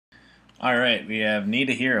Alright, we have Need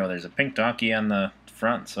a Hero. There's a pink donkey on the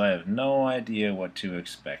front, so I have no idea what to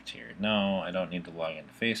expect here. No, I don't need to log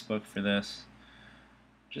into Facebook for this.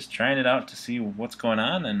 Just trying it out to see what's going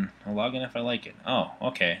on, and I'll log in if I like it. Oh,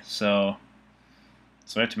 okay, so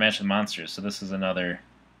I have to match the monsters, so this is another,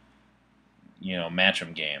 match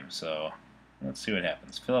 'em game. So let's see what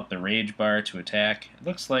happens. Fill up the rage bar to attack. It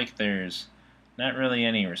looks like there's not really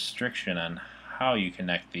any restriction on how you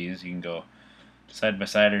connect these. You can go side by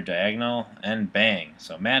side or diagonal, and bang.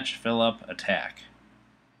 So match, fill up, attack.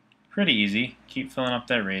 Pretty easy. Keep filling up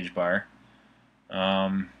that rage bar.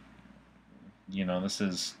 This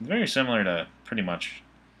is very similar to pretty much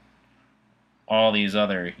all these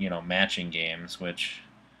other, matching games, which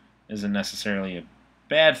isn't necessarily a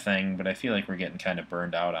bad thing, but I feel like we're getting kind of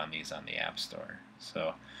burned out on these on the App Store.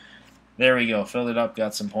 So there we go. Filled it up,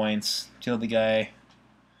 got some points, killed the guy,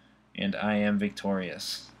 and I am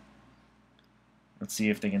victorious. Let's see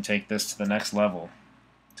if they can take this to the next level.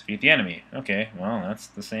 Defeat the enemy. Okay, well, that's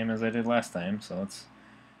the same as I did last time, so let's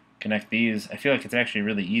connect these. I feel like it's actually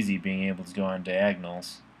really easy being able to go on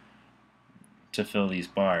diagonals to fill these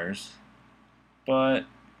bars, but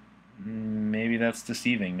maybe that's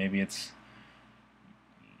deceiving. Maybe it's,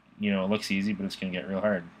 it looks easy, but it's going to get real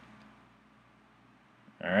hard.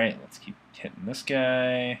 Alright, let's keep hitting this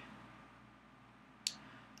guy.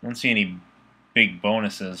 I don't see any big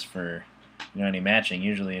bonuses for any matching.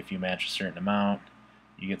 Usually if you match a certain amount,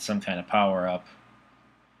 you get some kind of power up.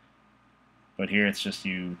 But here it's just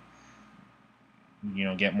you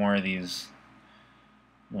get more of these.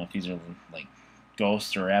 I don't know if these are like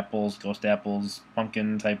ghosts or apples, ghost apples,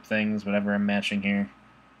 pumpkin type things, whatever I'm matching here.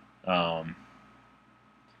 Oh,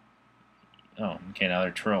 okay, now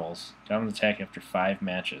they're trolls. Goblins attack after 5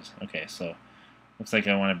 matches. Okay, so looks like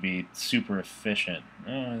I want to be super efficient.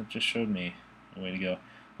 Oh, it just showed me a way to go.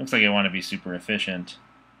 Looks like I want to be super efficient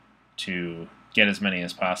to get as many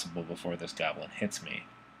as possible before this goblin hits me.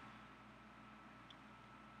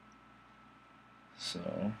 So,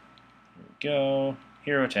 here we go.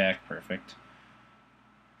 Hero attack, perfect.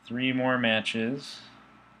 3 more matches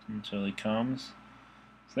until he comes.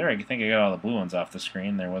 So there, I think I got all the blue ones off the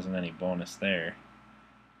screen. There wasn't any bonus there.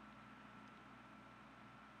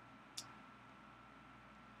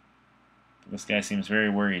 But this guy seems very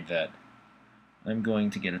worried that I'm going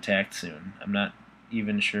to get attacked soon. I'm not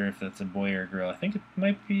even sure if that's a boy or a girl. I think it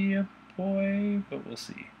might be a boy, but we'll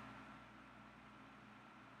see.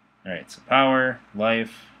 Alright, so power,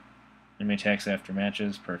 life, enemy attacks after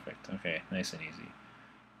matches. Perfect. Okay, nice and easy.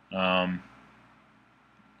 I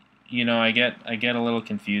get a little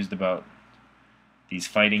confused about these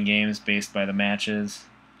fighting games based by the matches,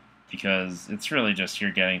 because it's really just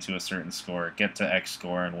you're getting to a certain score, get to X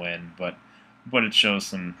score and win, but it shows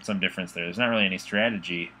some difference there. There's not really any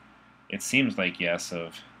strategy. It seems like yes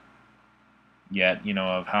of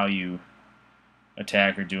how you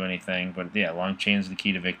attack or do anything, but yeah, long chain's the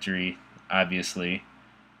key to victory, obviously.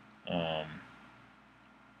 But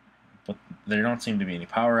there don't seem to be any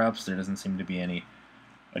power-ups. There doesn't seem to be any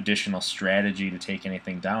additional strategy to take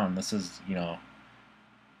anything down. This is, a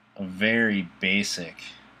very basic,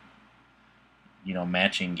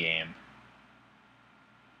 matching game.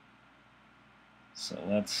 So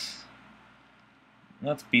let's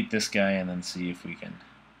beat this guy and then see if we can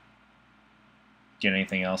get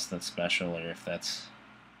anything else that's special, or if that's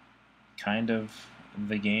kind of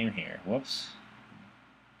the game here. Whoops.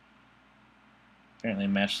 Apparently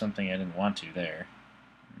matched something I didn't want to there.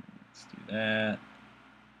 Let's do that.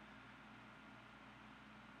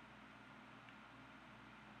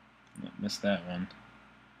 Missed that one.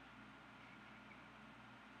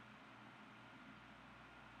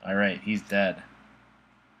 Alright, he's dead.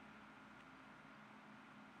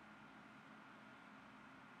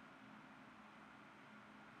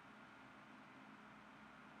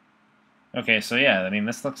 Okay, so yeah, I mean,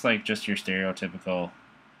 this looks like just your stereotypical,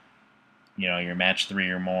 your match 3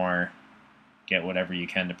 or more, get whatever you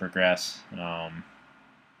can to progress.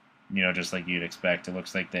 Just like you'd expect. It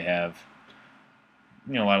looks like they have,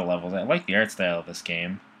 a lot of levels. I like the art style of this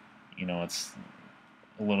game. It's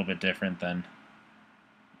a little bit different than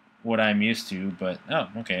what I'm used to, but, oh,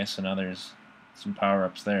 okay, so now there's some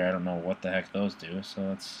power-ups there. I don't know what the heck those do, so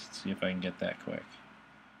let's see if I can get that quick.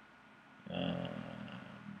 I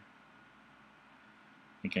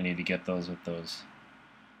think I need to get those with those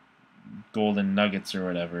golden nuggets or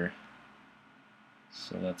whatever.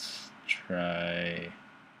 So let's try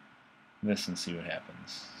this and see what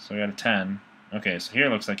happens. So I got a 10. Okay, so here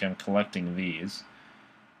it looks like I'm collecting these.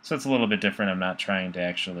 So it's a little bit different. I'm not trying to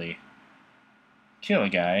actually kill a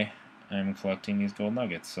guy. I'm collecting these gold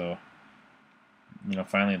nuggets. So,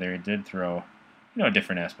 finally there it did throw a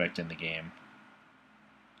different aspect in the game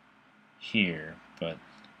here, but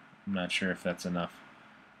I'm not sure if that's enough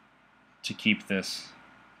to keep this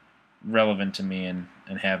relevant to me and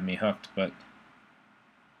have me hooked, but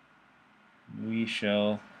we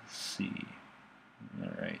shall see.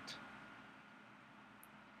 Alright.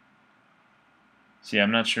 See,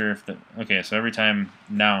 I'm not sure if the... Okay, so every time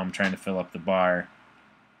now I'm trying to fill up the bar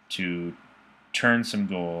to turn some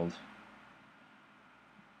gold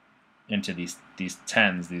into these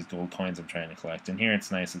tens, these gold coins I'm trying to collect. And here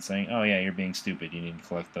it's nice. It's saying, oh yeah, you're being stupid. You need to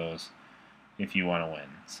collect those if you want to win.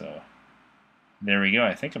 So there we go.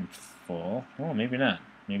 I think I'm full. Well, maybe not.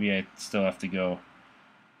 Maybe I still have to go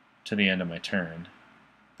to the end of my turn.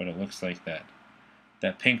 But it looks like that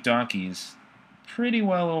pink donkey's pretty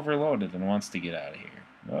well overloaded and wants to get out of here.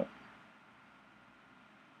 Oh.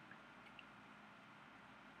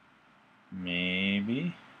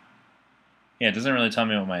 Maybe. Yeah, it doesn't really tell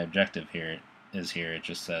me what my objective here is here. It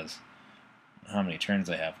just says how many turns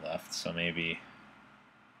I have left. So maybe...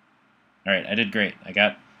 Alright, I did great. I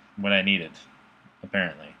got what I needed,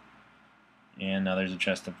 apparently. And now there's a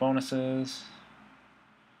chest of bonuses,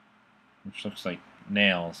 which looks like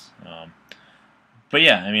nails. But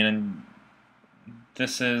yeah, I mean,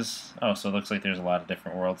 this is... Oh, so it looks like there's a lot of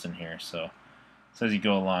different worlds in here. So as you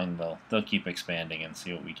go along, they'll keep expanding and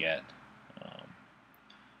see what we get.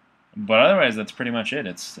 But otherwise, that's pretty much it.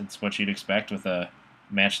 It's what you'd expect with a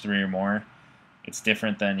match 3 or more. It's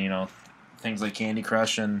different than, things like Candy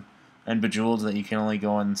Crush and Bejeweled that you can only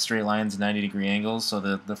go in straight lines and 90-degree angles, so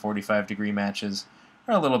the 45-degree matches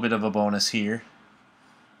are a little bit of a bonus here.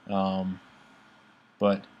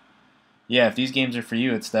 But, yeah, if these games are for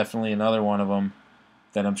you, it's definitely another one of them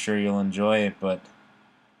that I'm sure you'll enjoy. But,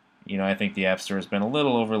 I think the App Store has been a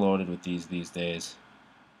little overloaded with these days.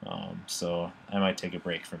 So I might take a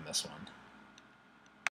break from this one.